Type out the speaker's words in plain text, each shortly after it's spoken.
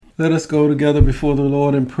Let us go together before the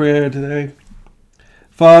Lord in prayer today.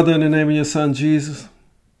 Father, in the name of your Son, Jesus,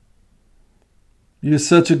 you're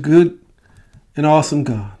such a good and awesome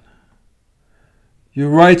God.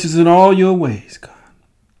 You're righteous in all your ways, God.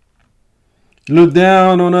 You look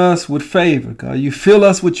down on us with favor, God. You fill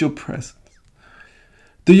us with your presence.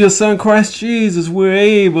 Through your Son, Christ Jesus, we're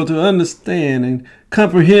able to understand and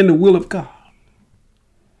comprehend the will of God.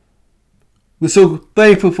 We're so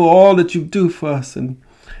thankful for all that you do for us and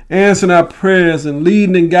answering our prayers and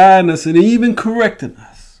leading and guiding us and even correcting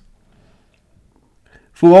us.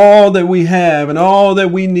 For all that we have and all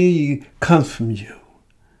that we need comes from you.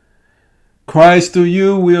 Christ, through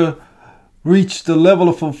you, we'll reach the level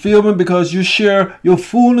of fulfillment because you share your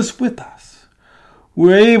fullness with us.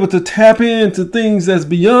 We're able to tap into things that's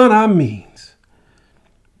beyond our means.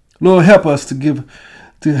 Lord, help us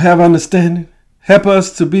to have understanding. Help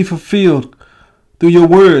us to be fulfilled through your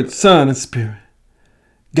word, Son, and Spirit.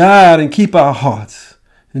 Guide and keep our hearts.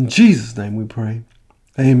 In Jesus' name we pray.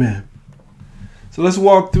 Amen. So let's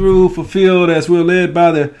walk through fulfilled as we're led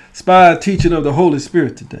by the inspired teaching of the Holy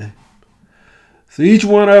Spirit today. So each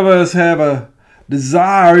one of us have a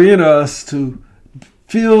desire in us to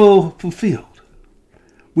feel fulfilled.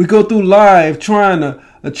 We go through life trying to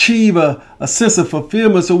achieve a sense of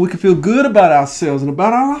fulfillment so we can feel good about ourselves and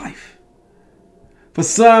about our life. For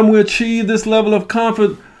some, we achieve this level of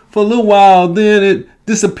comfort for a little while, then it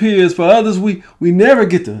disappears. For others, we never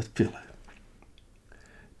get to feel it.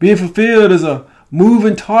 Being fulfilled is a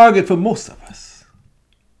moving target for most of us.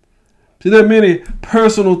 See, there are many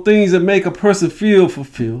personal things that make a person feel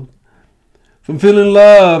fulfilled. From feeling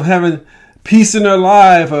love, having peace in their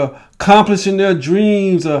life, or accomplishing their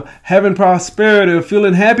dreams, or having prosperity, or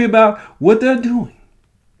feeling happy about what they're doing.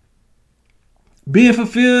 Being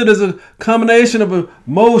fulfilled is a combination of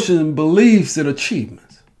emotions, beliefs, and achievements.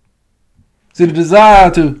 See, the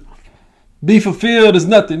desire to be fulfilled is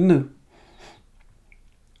nothing new.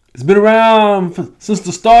 It's been around since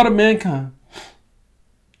the start of mankind.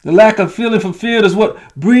 The lack of feeling fulfilled is what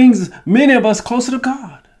brings many of us closer to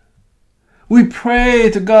God. We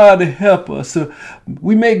pray to God to help us.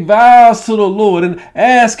 We make vows to the Lord and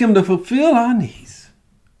ask Him to fulfill our needs.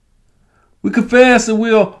 We confess that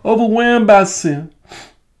we are overwhelmed by sin.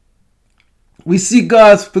 We seek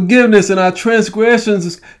God's forgiveness, and our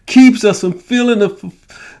transgressions keeps us from feeling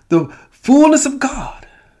the fullness of God.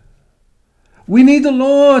 We need the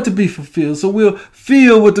Lord to be fulfilled, so we'll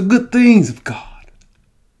feel with the good things of God.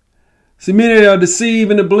 See, many are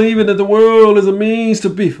deceived into believing that the world is a means to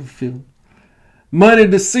be fulfilled. Money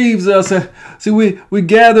deceives us. See, we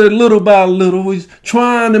gather little by little. We're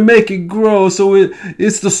trying to make it grow. So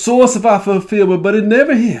it's the source of our fulfillment, but it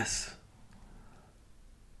never is.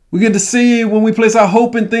 We get deceived when we place our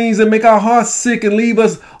hope in things that make our hearts sick and leave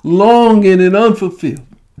us longing and unfulfilled.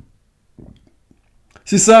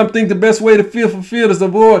 See, some think the best way to feel fulfilled is to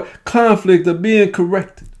avoid conflict or being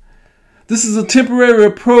corrected. This is a temporary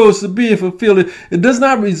approach to being fulfilled. It does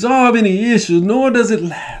not resolve any issues, nor does it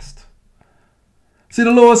last. See,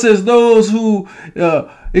 the Lord says those who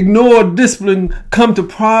ignore discipline come to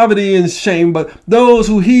poverty and shame, but those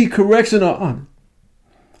who heed correction are honored.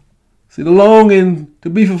 See, the longing to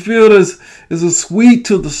be fulfilled is a sweet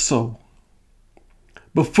to the soul.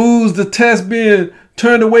 But fools detest being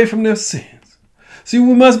turned away from their sins. See,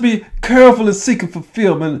 we must be careful in seeking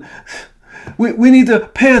fulfillment. We need to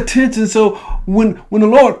pay attention so when the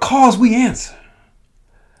Lord calls, we answer.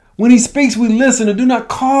 When He speaks, we listen and do not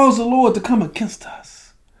cause the Lord to come against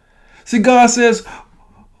us. See, God says,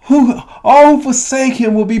 all who forsake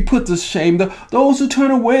Him will be put to shame. Those who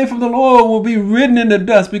turn away from the Lord will be written in the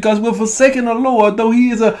dust, because we're forsaking the Lord, though He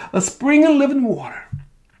is a spring of living water.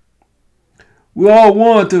 We all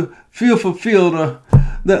want to feel fulfilled,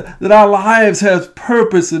 that our lives have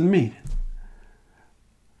purpose and meaning.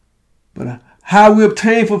 But how we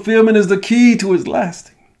obtain fulfillment is the key to its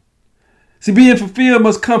lasting. See, being fulfilled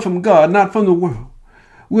must come from God, not from the world.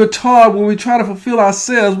 We're taught when we try to fulfill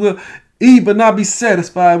ourselves, we'll eat but not be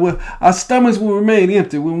satisfied. Our stomachs will remain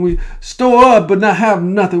empty. When we store up but not have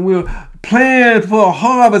nothing, we'll plan for a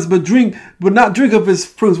harvest but not drink of its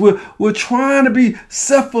fruits. We're trying to be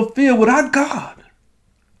self-fulfilled without God.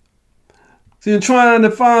 See, in trying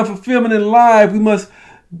to find fulfillment in life, we must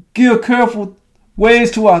give careful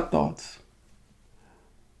ways to our thoughts.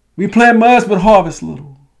 We plant much but harvest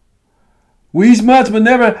little. We eat much but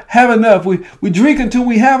never have enough. We drink until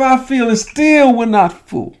we have our fill and still we're not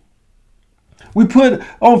full. We put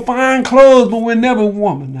on fine clothes but we're never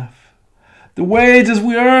warm enough. The wages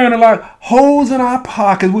we earn are like holes in our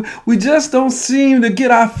pockets. We just don't seem to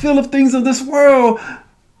get our fill of things of this world,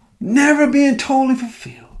 never being totally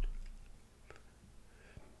fulfilled.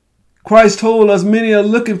 Christ told us many are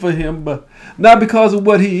looking for him, but not because of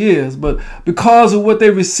what he is, but because of what they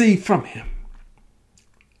receive from him.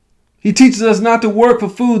 He teaches us not to work for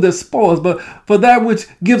food that spoils, but for that which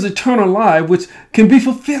gives eternal life, which can be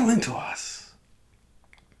fulfilling to us.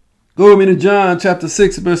 Go with me to John chapter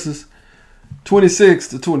 6, verses 26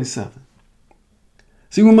 to 27.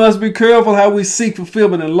 See, we must be careful how we seek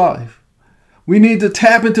fulfillment in life. We need to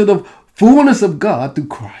tap into the fullness of God through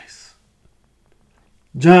Christ.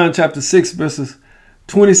 John chapter 6, verses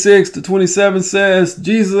 26 to 27 says,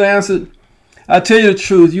 Jesus answered, I tell you the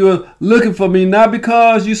truth, you are looking for me not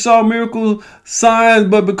because you saw miracle signs,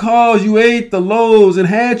 but because you ate the loaves and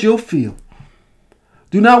had your fill.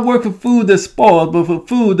 Do not work for food that spoils, but for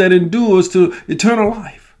food that endures to eternal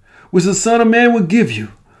life, which the Son of Man will give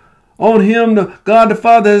you. On him, God the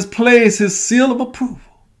Father has placed his seal of approval.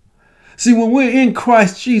 See, when we're in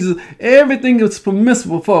Christ Jesus, everything is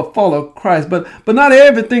permissible for a follower of Christ, but not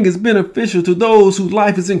everything is beneficial to those whose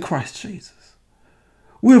life is in Christ Jesus.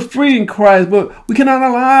 We're free in Christ, but we cannot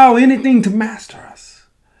allow anything to master us.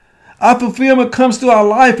 Our fulfillment comes through our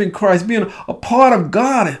life in Christ, being a part of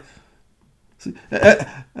God. See, the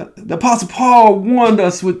Apostle Paul warned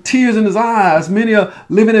us with tears in his eyes. Many are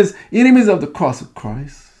living as enemies of the cross of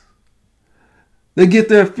Christ. They get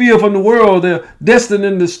their fear from the world. They're destined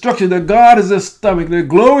in destruction. Their God is their stomach. Their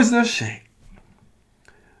glory is their shame.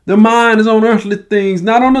 Their mind is on earthly things,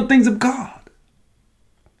 not on the things of God.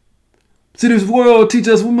 See, this world teaches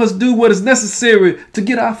us we must do what is necessary to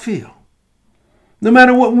get our fill. No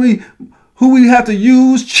matter who we have to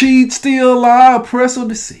use, cheat, steal, lie, oppress, or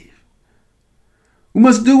deceive. We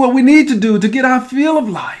must do what we need to do to get our fill of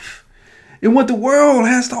life and what the world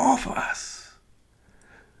has to offer us.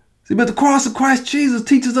 See, but the cross of Christ Jesus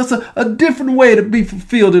teaches us a different way to be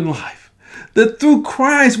fulfilled in life. That through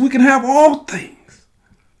Christ we can have all things.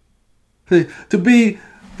 See, to be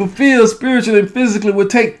fulfilled spiritually and physically will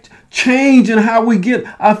take change in how we get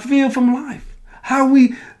our feel from life. How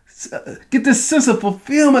we get this sense of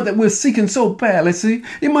fulfillment that we're seeking so badly. See,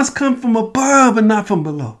 it must come from above and not from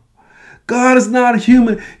below. God is not a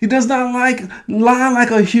human. He does not lie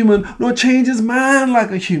like a human, nor change his mind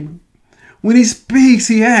like a human. When he speaks,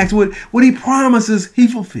 he acts. What he promises, he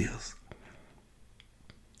fulfills.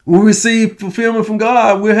 When we receive fulfillment from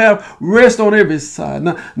God, we'll have rest on every side.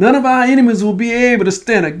 Now, none of our enemies will be able to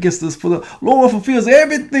stand against us, for the Lord fulfills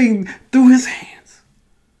everything through his hands.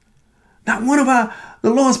 Not one of the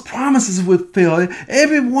Lord's promises will fail.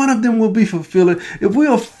 Every one of them will be fulfilled. If we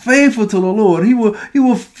are faithful to the Lord, he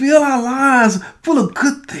will fill our lives full of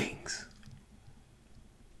good things.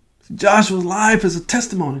 Joshua's life is a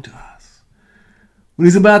testimony to us. When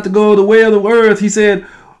he's about to go the way of the earth, he said,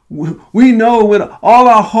 we know with all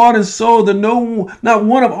our heart and soul that not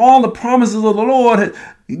one of all the promises of the Lord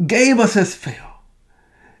gave us has failed.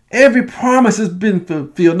 Every promise has been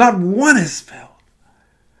fulfilled. Not one has failed.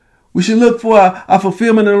 We should look for our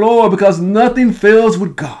fulfillment in the Lord because nothing fails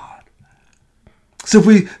with God. So if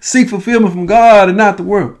we seek fulfillment from God and not the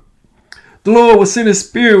world, the Lord will send his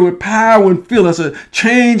spirit with power and fill us or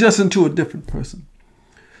change us into a different person.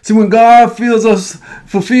 See, when God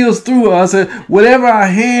fulfills through us, whatever our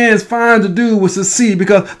hands find to do will succeed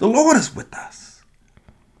because the Lord is with us.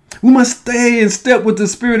 We must stay in step with the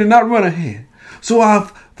Spirit and not run ahead. So our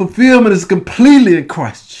fulfillment is completely in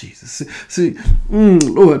Christ Jesus.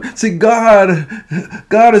 Lord, see, God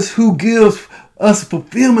is who gives us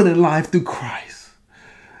fulfillment in life through Christ.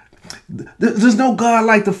 There's no God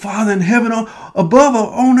like the Father in heaven or above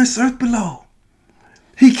or on this earth below.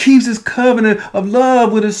 He keeps his covenant of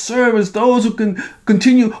love with his servants, those who can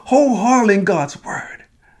continue wholeheartedly in God's word.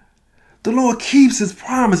 The Lord keeps his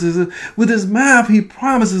promises. With his mouth he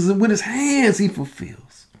promises, and with his hands he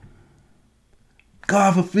fulfills.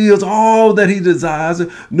 God fulfills all that he desires.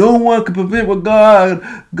 No one can prevent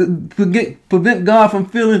God from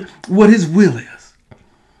fulfilling what his will is.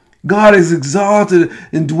 God is exalted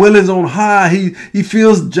and dwelleth on high. He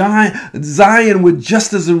fills Zion with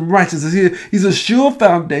justice and righteousness. He's a sure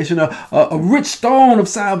foundation, a rich stone of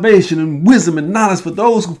salvation and wisdom and knowledge for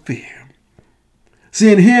those who fear him.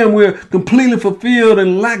 See, in him we're completely fulfilled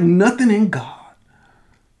and lack nothing in God.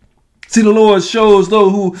 See, the Lord shows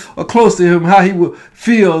those who are close to him how he will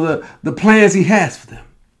feel the plans he has for them.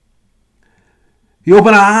 He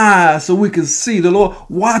opened our eyes so we can see. The Lord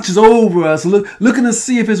watches over us, looking to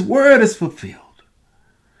see if his word is fulfilled.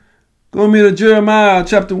 Go with me to Jeremiah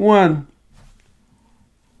chapter 1,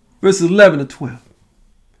 verses 11 to 12.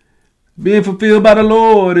 Being fulfilled by the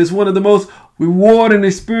Lord is one of the most rewarding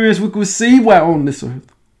experiences we can receive while on this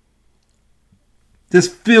earth.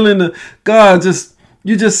 Just feeling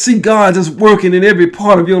you just see God just working in every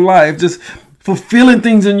part of your life. Just fulfilling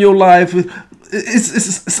things in your life.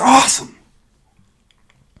 It's awesome.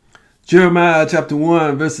 Jeremiah chapter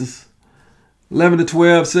 1 verses 11 to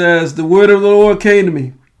 12 says, the word of the Lord came to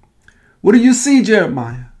me. What do you see,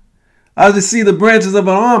 Jeremiah? I just see the branches of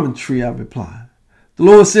an almond tree, I replied. The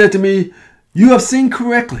Lord said to me, you have seen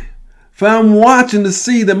correctly, for I'm watching to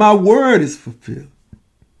see that my word is fulfilled.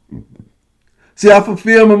 See, our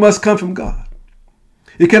fulfillment must come from God.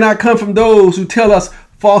 It cannot come from those who tell us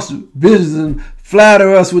false visions and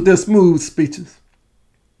flatter us with their smooth speeches.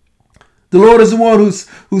 The Lord is the one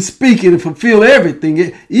who's speaking and fulfill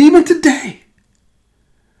everything, even today.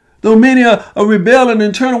 Though many are rebelling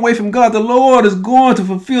and turn away from God, the Lord is going to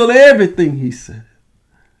fulfill everything he said.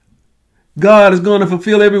 God is going to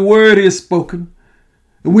fulfill every word he has spoken.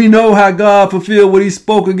 And we know how God fulfilled what he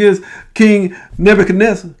spoke against King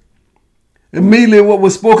Nebuchadnezzar. Immediately what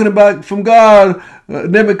was spoken about from God,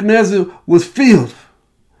 Nebuchadnezzar was filled.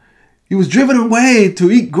 He was driven away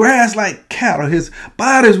to eat grass like cattle. His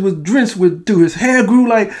body was drenched with dew. His hair grew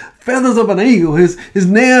like feathers of an eagle. His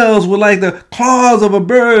nails were like the claws of a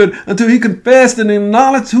bird until he confessed and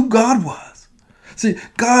acknowledged who God was. See,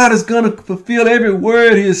 God is going to fulfill every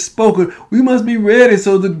word he has spoken. We must be ready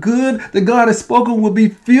so the good that God has spoken will be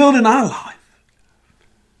filled in our life.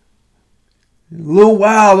 In a little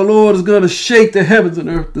while, the Lord is going to shake the heavens and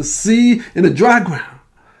earth, the sea and the dry ground.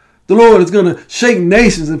 The Lord is going to shake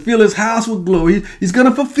nations and fill his house with glory. He's going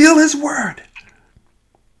to fulfill his word.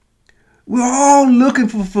 We're all looking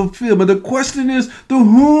for fulfillment. The question is, through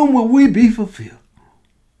whom will we be fulfilled?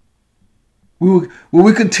 Will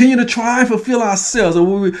we continue to try and fulfill ourselves, or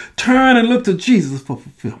will we turn and look to Jesus for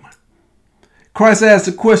fulfillment? Christ asked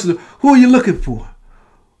the question, who are you looking for?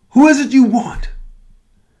 Who is it you want?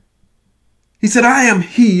 He said, I am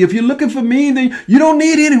he. If you're looking for me, then you don't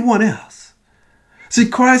need anyone else. See,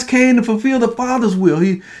 Christ came to fulfill the Father's will.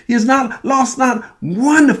 He has not lost not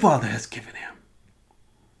one the Father has given him.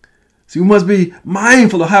 See, we must be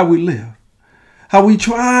mindful of how we live, how we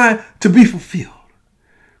try to be fulfilled.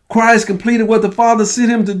 Christ completed what the Father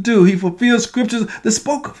sent him to do. He fulfilled scriptures that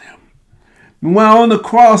spoke of him. And while on the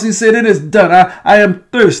cross, he said, it is done. I am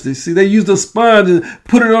thirsty. See, they used a sponge and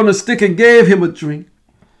put it on a stick and gave him a drink.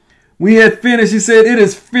 When he had finished, he said, it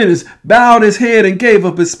is finished, bowed his head and gave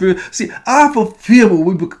up his spirit. See, our fulfillment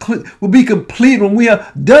will be complete when we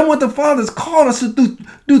have done what the Father has called us to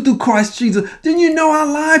do through Christ Jesus. Then you know our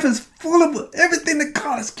life is full of everything that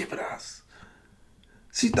God has given us.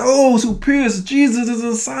 See, those who pierced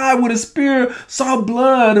Jesus' side with his spear, saw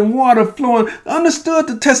blood and water flowing, understood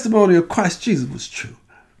the testimony of Christ Jesus was true.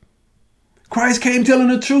 Christ came telling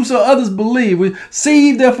the truth so others believe. We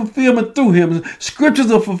receive their fulfillment through him.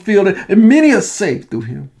 Scriptures are fulfilled and many are saved through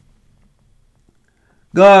him.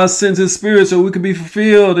 God sends his spirit so we can be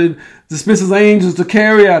fulfilled and dismisses angels to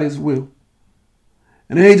carry out his will.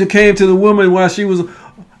 An angel came to the woman while she was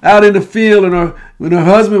out in the field and when her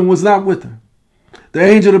husband was not with her. The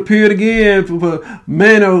angel appeared again for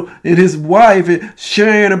Manoah and his wife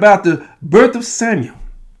sharing about the birth of Samuel.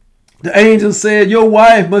 The angel said, your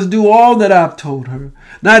wife must do all that I've told her,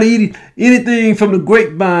 not eating anything from the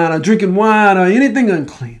grapevine or drinking wine or anything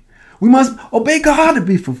unclean. We must obey God to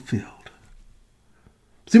be fulfilled.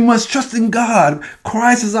 So we must trust in God.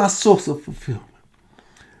 Christ is our source of fulfillment.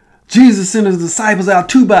 Jesus sent his disciples out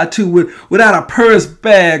 2 by 2 without a purse,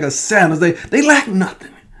 bag, or sandals. They lack nothing.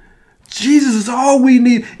 Jesus is all we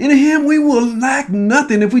need. In him we will lack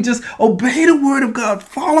nothing if we just obey the word of God,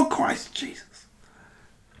 follow Christ Jesus.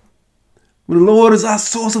 When the Lord is our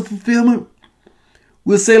source of fulfillment,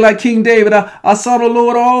 we'll say like King David, I saw the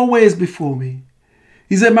Lord always before me.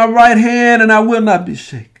 He's at my right hand and I will not be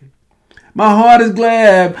shaken. My heart is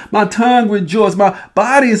glad, my tongue rejoices, my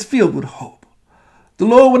body is filled with hope. The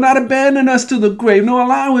Lord will not abandon us to the grave, nor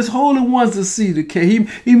allow his holy ones to see decay.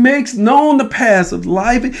 He makes known the paths of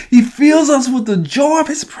life. He fills us with the joy of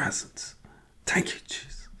his presence. Thank you,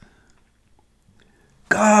 Jesus.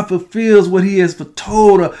 God fulfills what he has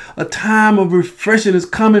foretold. A time of refreshing is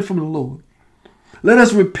coming from the Lord. Let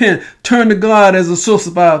us repent, turn to God as a source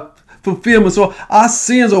of our fulfillment so our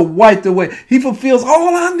sins are wiped away. He fulfills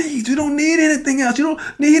all our needs. You don't need anything else. You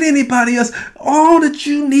don't need anybody else. All that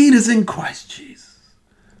you need is in Christ Jesus.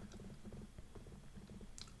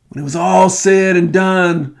 When it was all said and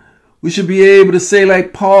done, we should be able to say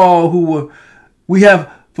like Paul, we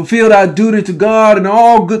have fulfilled our duty to God in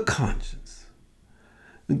all good conscience.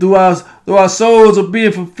 And through our souls are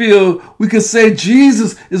being fulfilled, we can say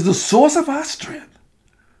Jesus is the source of our strength.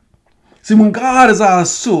 See, when God is our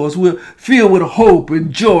source, we're filled with hope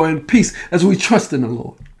and joy and peace as we trust in the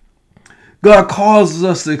Lord. God causes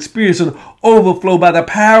us to experience an overflow by the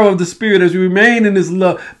power of the Spirit as we remain in His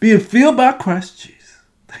love, being filled by Christ Jesus.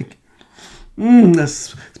 Thank you.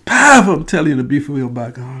 That's powerful, I'm telling you, to be filled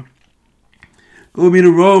by God. Go with me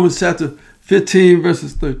to Romans chapter 15,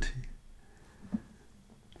 verses 13.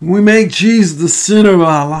 When we make Jesus the center of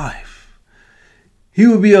our life, He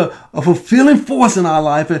will be a fulfilling force in our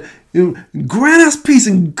life and grant us peace,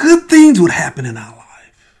 and good things would happen in our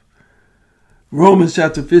life. Romans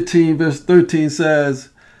chapter 15, verse 13 says,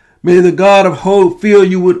 may the God of hope fill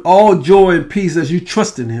you with all joy and peace as you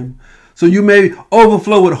trust in Him, so you may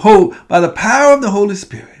overflow with hope by the power of the Holy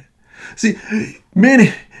Spirit. See,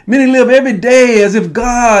 many live every day as if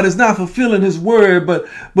God is not fulfilling His word, but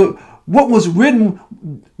what was written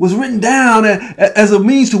down as a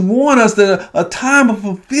means to warn us that a time of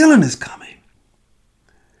fulfilling is coming.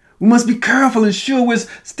 We must be careful and sure we're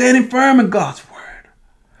standing firm in God's word.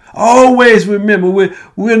 Always remember,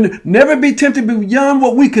 we'll never be tempted beyond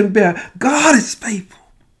what we can bear. God is faithful.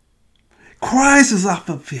 Christ is our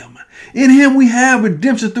fulfillment. In Him we have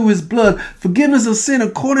redemption through His blood, forgiveness of sin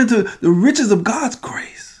according to the riches of God's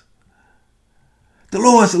grace. The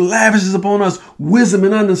Lord lavishes upon us wisdom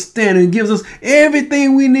and understanding and gives us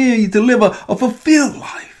everything we need to live a fulfilled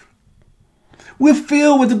life. We're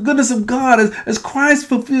filled with the goodness of God as Christ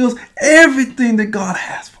fulfills everything that God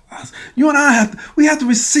has for us. You and I have to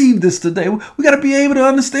receive this today. We got to be able to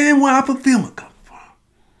understand where our fulfillment comes from.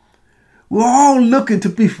 We're all looking to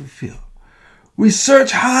be fulfilled. We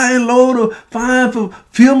search high and low to find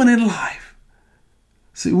fulfillment in life.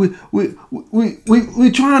 See, we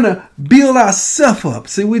trying to build ourselves up.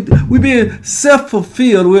 See, we being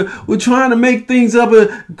self-fulfilled. We're trying to make things up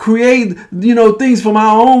and create, things from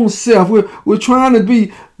our own self. We're trying to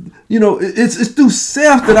be, it's through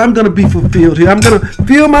self that I'm going to be fulfilled here. I'm going to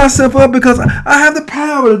fill myself up because I have the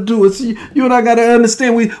power to do it. See, you and I got to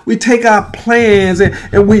understand we take our plans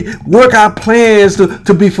and we work our plans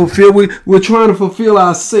to be fulfilled. We're trying to fulfill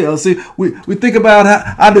ourselves. See, we think about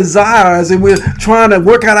our desires and we're trying to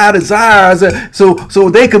work out our desires so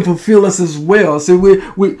they can fulfill us as well. See,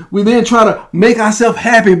 we then try to make ourselves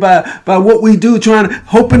happy by what we do,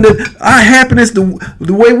 hoping that our happiness,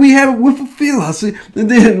 the way we have it, will fulfill us. See, and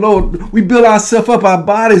then, Lord, we build ourselves up, our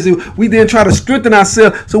bodies, and we then try to strengthen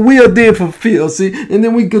ourselves so we are then fulfilled. See, and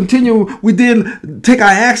then we continue, we then take our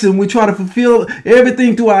action, we try to fulfill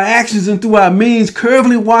everything through our actions and through our means,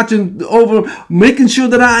 carefully watching over, making sure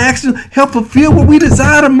that our actions help fulfill what we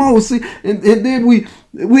desire the most. See, and then we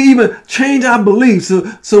even change our beliefs.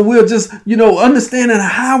 So we're just, understanding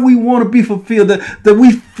how we want to be fulfilled, that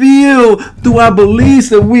we feel through our beliefs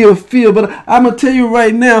that we are filled. But I'm going to tell you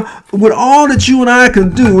right now, with all that you and I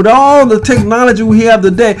can do, with all the technology we have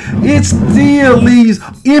today, it still leaves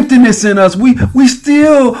emptiness in us. We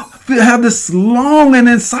still have this longing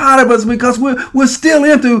inside of us because we're still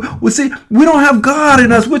empty. We don't have God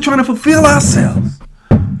in us. We're trying to fulfill ourselves.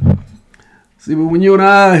 See, but when you and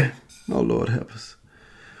I, oh Lord help us.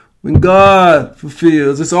 When God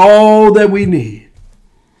fulfills, it's all that we need.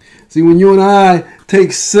 See, when you and I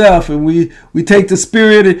take self and we take the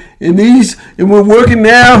Spirit and we're working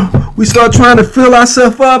now, we start trying to fill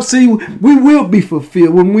ourselves up. See, we will be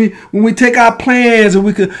fulfilled when we take our plans and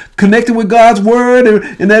we can connect it with God's word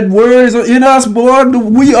and that word is in us, boy.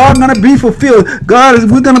 We are going to be fulfilled.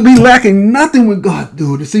 We're going to be lacking nothing when God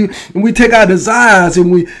do it. See, when we take our desires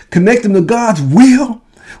and we connect them to God's will.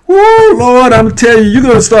 Oh Lord, I'm telling you, you're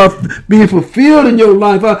going to start being fulfilled in your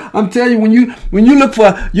life. I'm telling you, when you look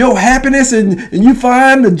for your happiness and you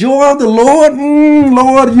find the joy of the Lord,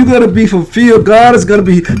 Lord, you're going to be fulfilled. God is going to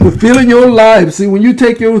be fulfilling your life. See, when you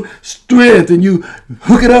take your strength and you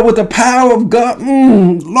hook it up with the power of God,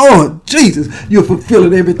 Lord Jesus, you're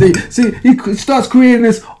fulfilling everything. See, He starts creating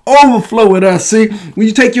this overflow in us. See, when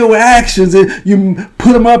you take your actions and you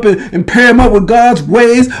put them up and pair them up with God's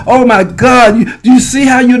ways, oh my God, do you see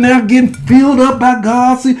how you're now getting filled up by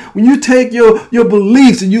God? See, when you take your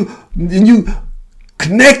beliefs and you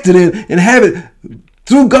connect it and have it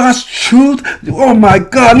through God's truth, oh my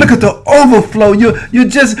God, look at the overflow.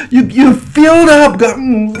 You're filled up. God,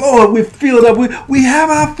 Lord, we're filled up. We have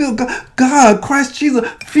our fill. God, Christ Jesus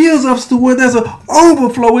fills us to where there's an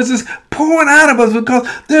overflow. It's just pouring out of us because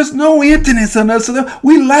there's no emptiness in us. So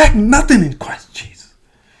we lack nothing in Christ Jesus.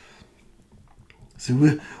 See,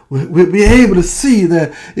 we'll be able to see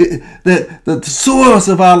that the source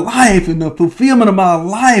of our life and the fulfillment of our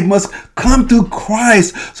life must come through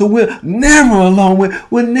Christ. So we're never alone.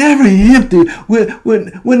 We're never empty.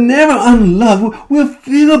 We're never unloved. We're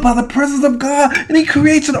filled by the presence of God, and He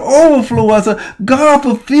creates an overflow us. God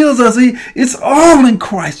fulfills us. It's all in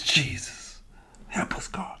Christ Jesus. Help us,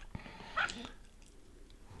 God.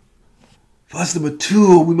 For us to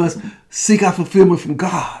mature, we must seek our fulfillment from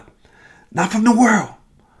God, not from the world.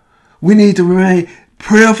 We need to remain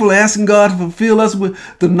prayerful, asking God to fulfill us with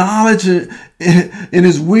the knowledge in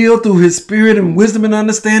His will through His Spirit and wisdom and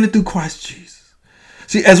understanding through Christ Jesus.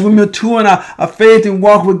 See, as we mature in our faith and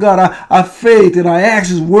walk with God, our faith and our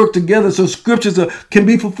actions work together so scriptures can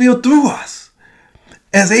be fulfilled through us.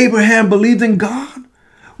 As Abraham believed in God,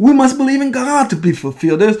 we must believe in God to be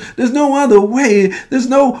fulfilled. There's no other way. There's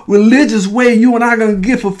no religious way you and I are going to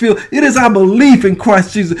get fulfilled. It is our belief in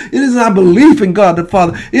Christ Jesus. It is our belief in God the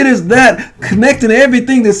Father. It is that connecting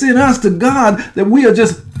everything that's in us to God that we are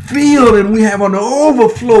just filled and we have an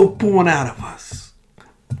overflow pouring out of us.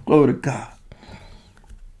 Glory to God.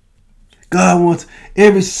 God wants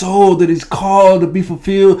every soul that He's called to be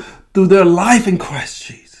fulfilled through their life in Christ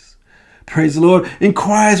Jesus. Praise the Lord. In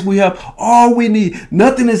Christ we have all we need.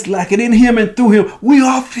 Nothing is lacking. In Him and through Him we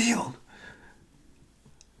are filled.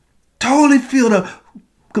 Totally filled of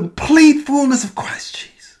complete fullness of Christ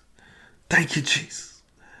Jesus. Thank you, Jesus.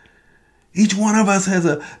 Each one of us has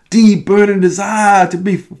a deep burning desire to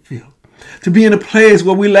be fulfilled. To be in a place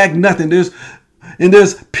where we lack nothing.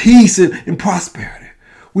 There's peace and prosperity.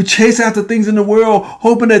 We chase after things in the world,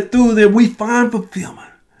 hoping that through them we find fulfillment.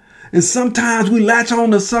 And sometimes we latch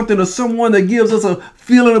on to something or someone that gives us a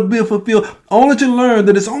feeling of being fulfilled, only to learn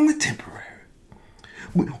that it's only temporary.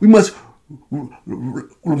 We must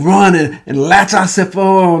run and latch ourselves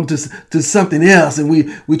on to something else. And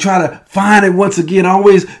we try to find it once again,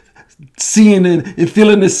 always seeing and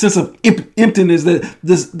feeling this sense of emptiness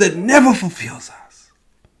that never fulfills us.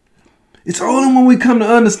 It's only when we come to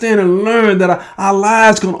understand and learn that our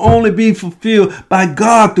lives can only be fulfilled by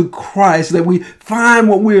God through Christ that we find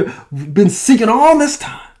what we've been seeking all this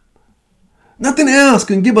time. Nothing else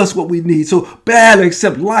can give us what we need so badly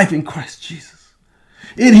except life in Christ Jesus.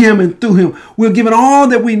 In Him and through Him, we're given all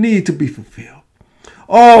that we need to be fulfilled.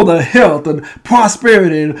 All the health and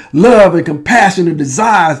prosperity and love and compassion and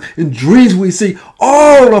desires and dreams we see,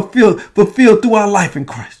 all are fulfilled through our life in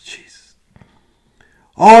Christ Jesus.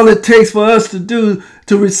 All it takes for us to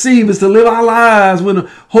receive is to live our lives with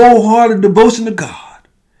a wholehearted devotion to God.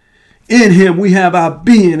 In Him we have our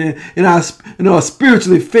being and are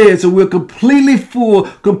spiritually fed, so we're completely full,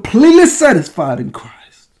 completely satisfied in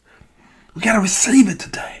Christ. We got to receive it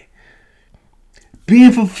today.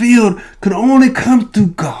 Being fulfilled can only come through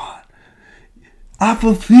God. Our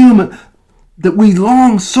fulfillment that we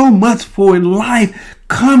long so much for in life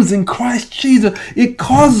comes in Christ Jesus. It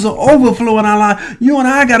causes an overflow in our life. You and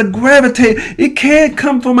I got to gravitate. It can't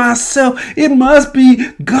come from ourselves. It must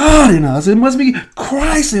be God in us. It must be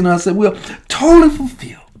Christ in us that we're totally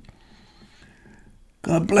fulfilled.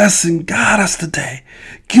 God bless and guide us today.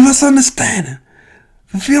 Give us understanding.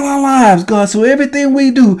 Fulfill our lives, God, so everything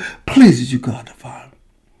we do pleases you, God the Father.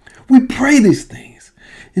 We pray these things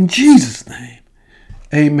in Jesus' name.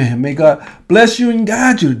 Amen. May God bless you and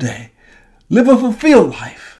guide you today. Live a fulfilled life.